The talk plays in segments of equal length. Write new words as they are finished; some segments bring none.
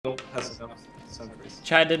has enough sentries.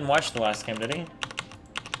 Chad didn't watch the last game, did he?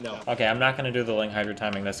 No. Okay, I'm not gonna do the Ling Hydra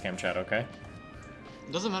timing this game, Chad, okay?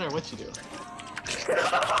 It doesn't matter what you do.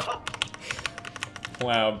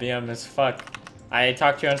 Wow, BM as fuck. I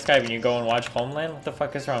talked to you on Skype and you go and watch Homeland? What the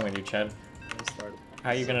fuck is wrong with you, Chad? How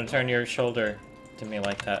are you gonna turn your shoulder to me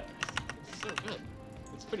like that? It's so good.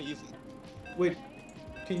 It's pretty easy. Wait,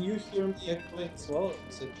 can you hear me echoing as well, or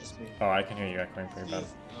is it just me? Oh, I can hear you echoing pretty bad.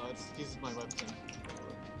 It's my webcam.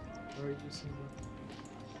 Or are you using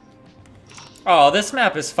Oh, this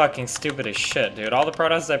map is fucking stupid as shit, dude. All the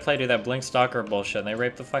Protoss I play do that Blink Stalker bullshit and they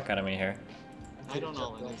rape the fuck out of me here. I don't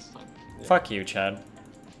all in, it's fine. Yeah. Fuck you, Chad.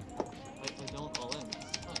 I don't all in,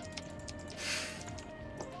 it's fine.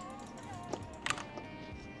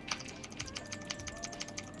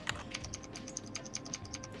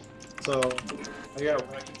 So, I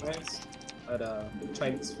got recognized at a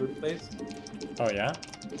Chinese food place. Oh, yeah?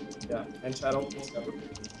 Yeah, and Chad almost got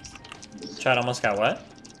recognized. Chad almost got what?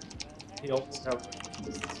 He almost got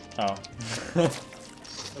recognized. Oh.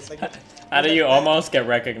 That's like, How do you almost get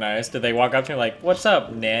recognized? Did they walk up to me like, what's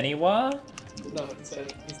up, Nanny Wa? no, he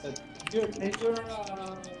said, you're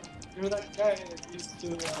that guy that used to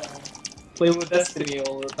play with Destiny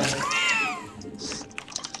all the time.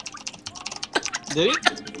 Did he?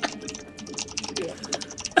 Yeah.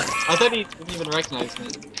 I thought he didn't even recognize me.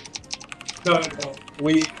 No.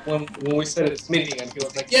 When we said it's Minigun, he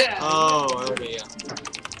was like, yeah! Oh, okay, yeah.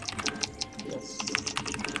 Yes.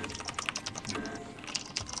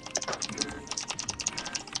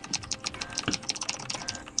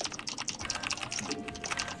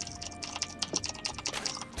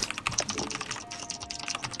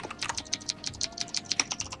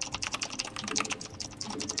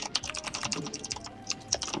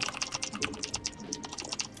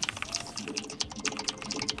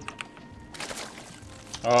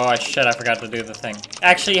 Oh, shit, I forgot to do the thing.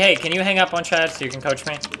 Actually, hey, can you hang up on Chad so you can coach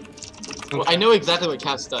me? Well, I know exactly what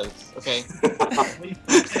CatZ does, okay?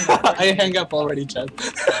 I hang up already, Chad.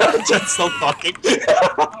 Chad's still talking.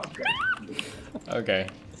 Okay.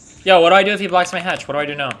 Yo, what do I do if he blocks my hatch? What do I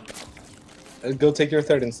do now? Go take your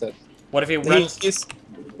third instead. What if he runs?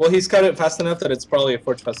 He's cut it fast enough that it's probably a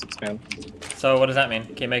Forge Fest expand. So what does that mean?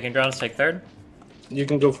 Keep making drones, take third? You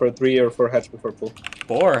can go for a 3 or 4 hatch before pull.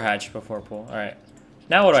 4 hatch before pool. Alright.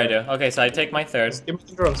 Now what do I do? Okay, so I take my third. Just keep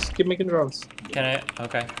making drones. Keep making drones. Can I?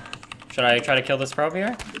 Okay. Should I try to kill this probe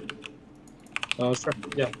here? Oh, sure.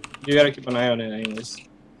 Yeah. You gotta keep an eye on it anyways.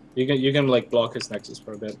 You can like block his nexus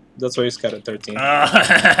for a bit. That's why he's cut at 13.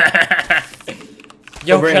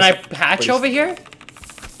 Yo, can I hatch over here?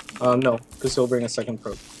 No, because he'll bring a second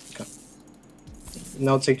probe. Okay.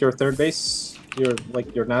 Now take your third base.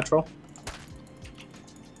 Your natural.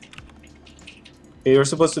 Okay, you're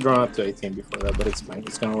supposed to draw up to 18 before that, but it's fine.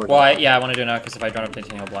 It's gonna work. Well, yeah, I want to do it now because if I draw up to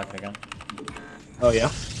 18, he'll block it again. Oh yeah.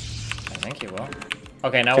 I think he will.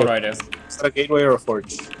 Okay, now what do I do? Is that a gateway or a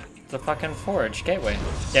forge? The fucking forge. Gateway.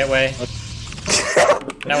 Gateway.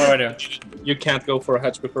 Now what do I do? You can't go for a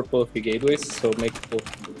hatch before pull if you gateways, so make pull.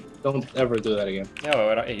 Don't ever do that again.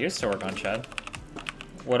 Yo, it used to work on Chad.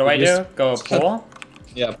 What do I do? Go pull?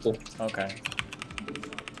 Yeah, pull. Okay.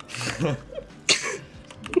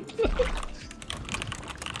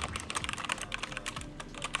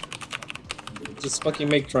 Just fucking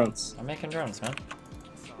make drones. I'm making drones, man.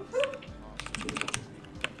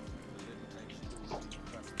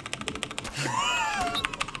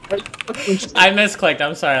 I misclicked,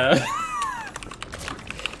 I'm sorry.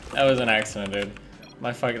 That was an accident, dude.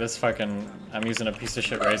 I'm using a piece of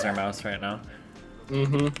shit Razer mouse right now.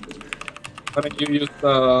 Mm-hmm. Why don't you use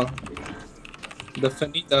the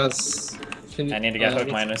Finitas? I need to get hook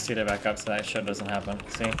minus to back up so that shit doesn't happen.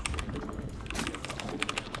 See?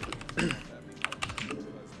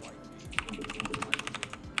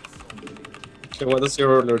 Okay, what does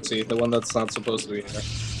your alert see? The one that's not supposed to be here.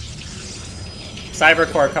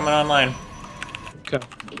 Cybercore coming online. Okay.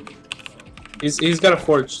 He's got a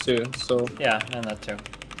forge too, so Yeah, and that too.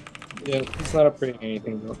 yeah, he's not upgrading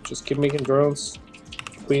anything though. Just keep making drones.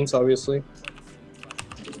 Queens, obviously.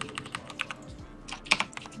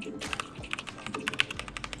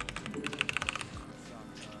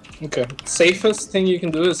 Okay. Safest thing you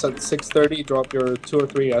can do is at 6:30 drop your 2 or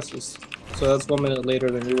 3 S's. So that's 1 minute later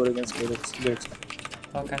than you would against Gatex.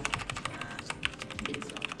 Okay.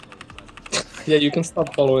 Yeah, you can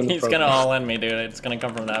stop following the He's probe. gonna all in me, dude. It's gonna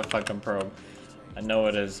come from that fucking probe. I know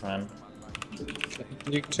it is, man.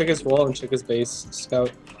 You can check his wall and check his base.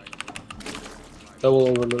 Scout. Double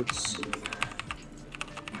overloads.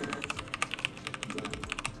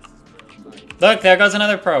 Look, there goes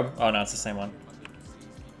another probe. Oh, no, it's the same one.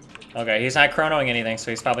 Okay, he's not chronoing anything,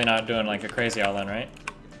 so he's probably not doing like a crazy all-in, right?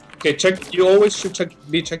 Okay, check. You always should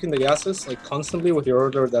be checking the gases like constantly with your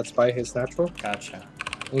order that's by his natural. Gotcha.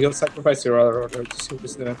 And you'll sacrifice your other order to see what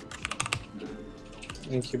he's doing.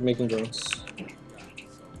 And keep making drones.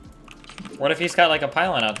 What if he's got like a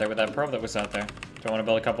pylon out there with that probe that was out there? Do I want to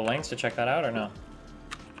build a couple lanes to check that out or no?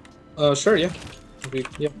 Sure, yeah.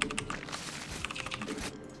 Yeah.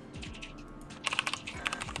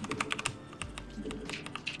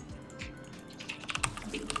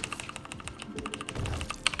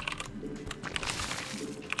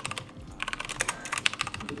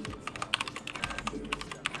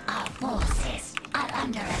 Our forces are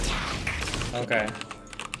under attack. Okay.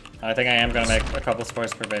 I think I am gonna make a couple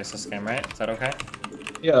scores per base this game, right? Is that okay?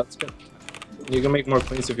 Yeah, that's good. You can make more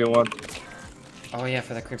queens if you want. Oh yeah,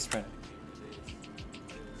 for the creep spread.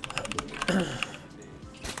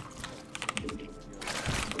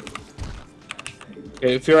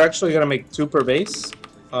 Okay, if you're actually gonna make 2 per base,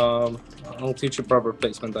 I'll teach you proper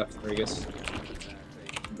placement after, I guess.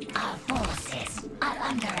 Our forces are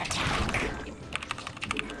under attack.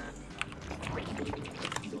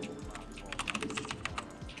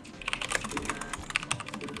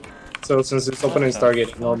 So since it's opening target,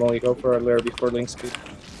 you normally go for a layer before link speed.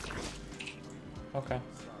 Okay.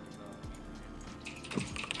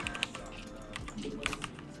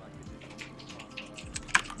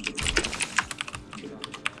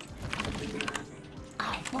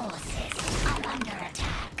 Our forces are under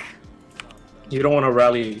attack. You don't want to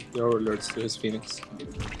rally your overlords to his Phoenix.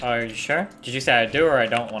 Oh, are you sure? Did you say I do or I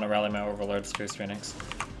don't want to rally my overlords to his Phoenix?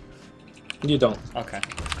 You don't. Okay.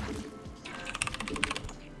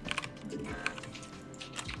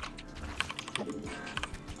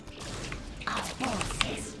 Our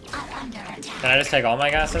forces are under attack. Can I just take all my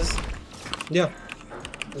gases? Yeah,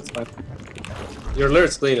 that's fine. Your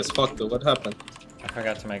alert's late as fuck though. What happened? I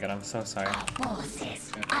forgot to make it, I'm so sorry. Our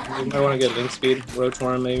forces are You under might want to get link speed, roach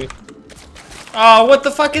farm maybe. Oh, what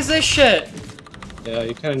the fuck is this shit? Yeah,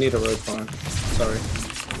 you kind of need a roach farm. Sorry.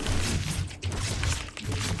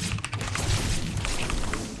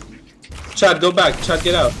 Chad, go back. Chad,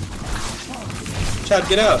 get out. Chad,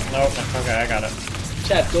 get out. Nope, okay, I got it.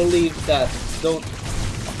 Chad, don't leave that. Don't.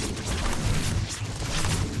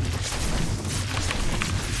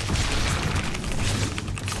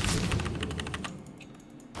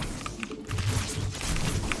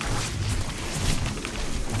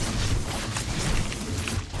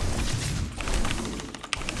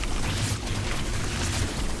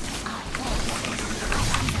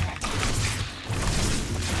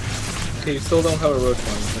 Okay, you still don't have a roach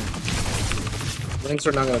farm. Links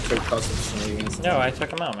are not gonna trade cost efficiently against No, I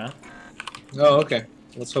took him out, man. Oh, okay.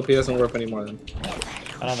 Let's hope he doesn't warp anymore then.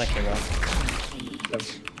 I don't think he will.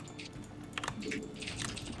 Okay.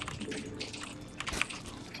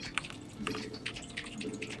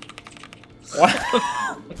 What?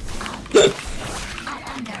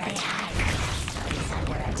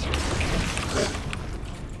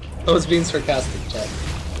 I was being sarcastic, Chad.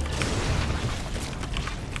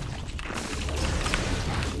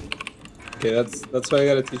 Okay, that's why I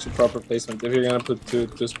gotta teach you proper placement. If you're gonna put two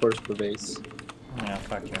spurs per base. Yeah,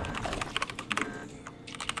 fuck you.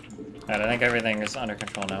 Alright, I think everything is under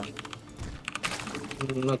control now.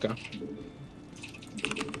 Okay.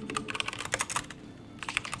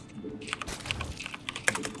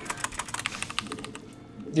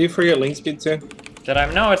 Do you forget link speed too? Did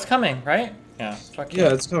I? No, it's coming, right? Yeah, fuck you.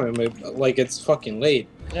 Yeah, it's coming, but like it's fucking late.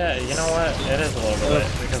 Yeah, you know what? It is a little bit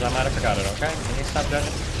late because I might have forgot it, okay? Can you stop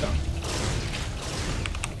judging? No.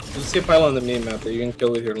 You see a pile on the mini map that you can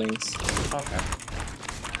kill with your links. Okay.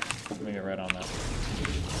 Let me get right on that.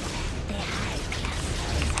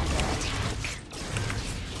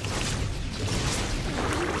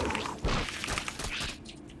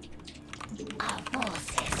 Our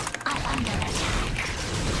forces are under attack.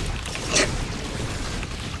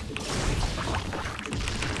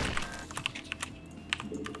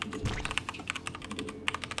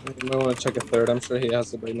 You might want to check a third. I'm sure he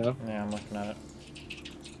has it right now. Yeah, I'm looking at it.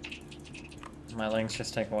 My links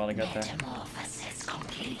just take a while to get there. Metamorphosis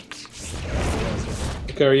complete.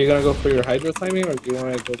 Okay, are you gonna go for your Hydra timing or do you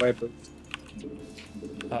want to go Viper?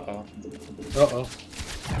 Uh-oh. Uh-oh.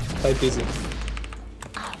 Type easy.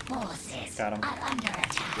 Our forces Got him. are under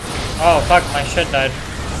attack. Oh, fuck, my shit died.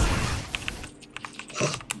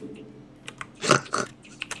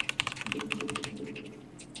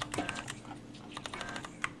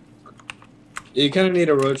 You kind of need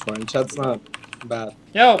a roach one. Chat's not bad.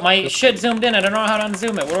 Yo, my shit zoomed in. I don't know how to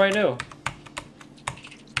unzoom it. What do I do?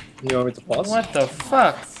 You want me to pause? What the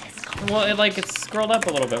fuck? Well, it's scrolled up a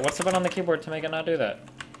little bit. What's the button on the keyboard to make it not do that?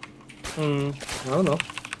 I don't know.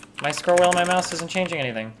 My scroll wheel on my mouse isn't changing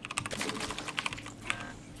anything.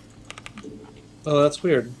 Oh, that's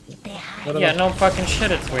weird. I don't Yeah, know. no fucking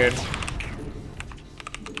shit, it's weird.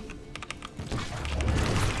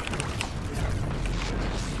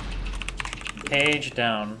 Page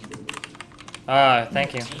down. Ah,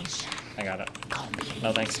 thank you. I got it.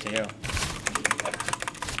 No thanks to you.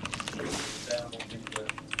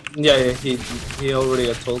 Yeah, he already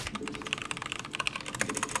had told.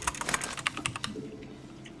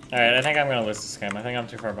 Alright, I think I'm gonna lose this game. I think I'm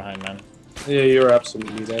too far behind, man. Yeah, you're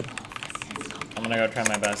absolutely dead. I'm gonna go try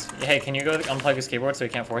my best. Hey, can you go unplug his keyboard so he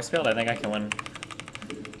can't force field? I think I can win.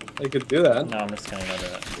 I could do that. No, I'm just gonna go do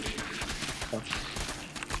it. Oh.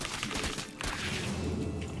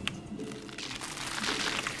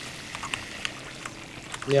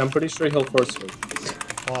 Yeah, I'm pretty sure he'll force field.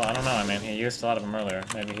 Well, I don't know. I mean, he used a lot of them earlier.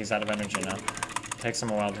 Maybe he's out of energy now. Takes him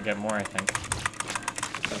a while to get more, I think.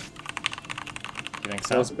 You think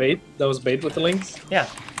so? That was bait? That was bait with the links? Yeah.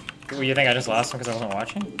 Well, you think I just lost him because I wasn't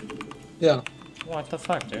watching? Yeah, What the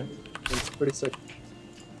fuck, dude? it's pretty sick.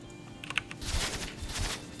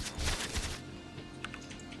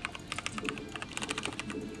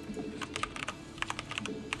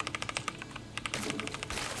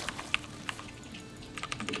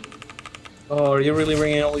 Oh, are you really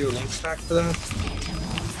bringing all your links back for that?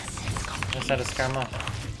 I just had to scare him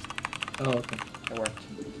off. Oh, okay. It worked.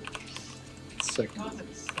 Sick.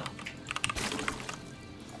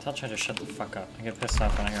 Tell Chad to shut the fuck up. I get pissed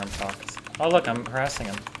off when I hear him talk. Oh, look, I'm harassing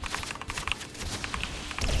him.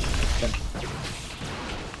 Okay.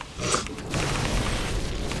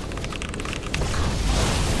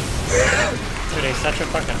 Dude, he's such a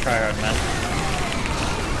fucking tryhard, man.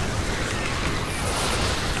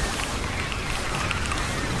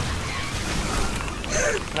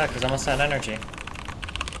 No, because I'm almost out of energy.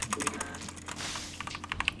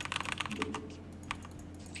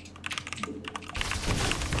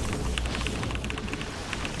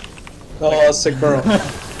 Oh, sick burrow.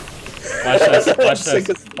 Watch this, watch Sick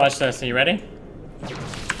this, as- watch this. Are you ready?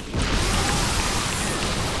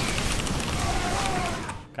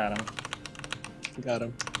 Got him. Got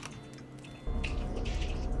him.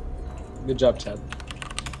 Good job, Chad.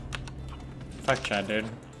 Fuck Chad, dude.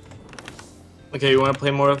 Okay, you want to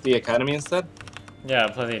play more of the academy instead? Yeah,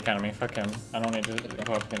 play the academy. Fuck him. I don't need to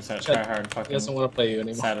go up against that Chad, tryhard He fucking doesn't want to play you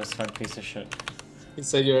anymore. sad as fuck piece of shit. He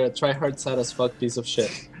said you're a try-hard, sad as fuck piece of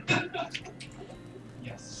shit.